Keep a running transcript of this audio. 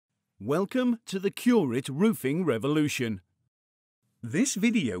Welcome to the Cure It roofing revolution. This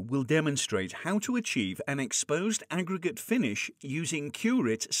video will demonstrate how to achieve an exposed aggregate finish using Cure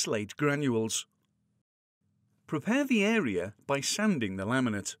It Slate Granules. Prepare the area by sanding the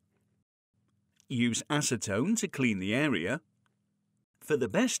laminate. Use acetone to clean the area. For the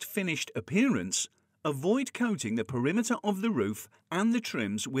best finished appearance, avoid coating the perimeter of the roof and the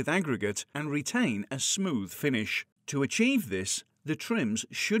trims with aggregate and retain a smooth finish. To achieve this, the trims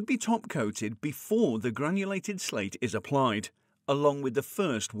should be top-coated before the granulated slate is applied, along with the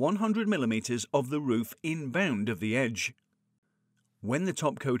first 100 mm of the roof inbound of the edge. When the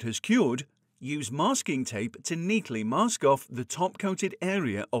top coat has cured, use masking tape to neatly mask off the top-coated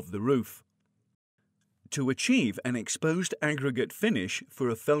area of the roof. To achieve an exposed aggregate finish for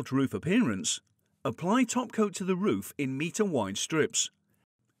a felt roof appearance, apply top coat to the roof in meter-wide strips.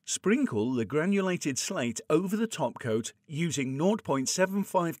 Sprinkle the granulated slate over the top coat using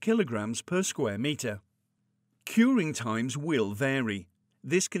 0.75 kilograms per square meter. Curing times will vary.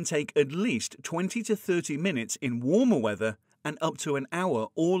 This can take at least 20 to 30 minutes in warmer weather and up to an hour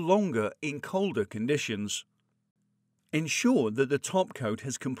or longer in colder conditions. Ensure that the top coat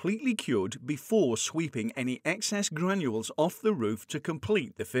has completely cured before sweeping any excess granules off the roof to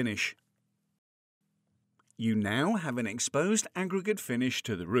complete the finish. You now have an exposed aggregate finish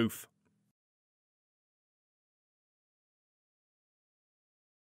to the roof.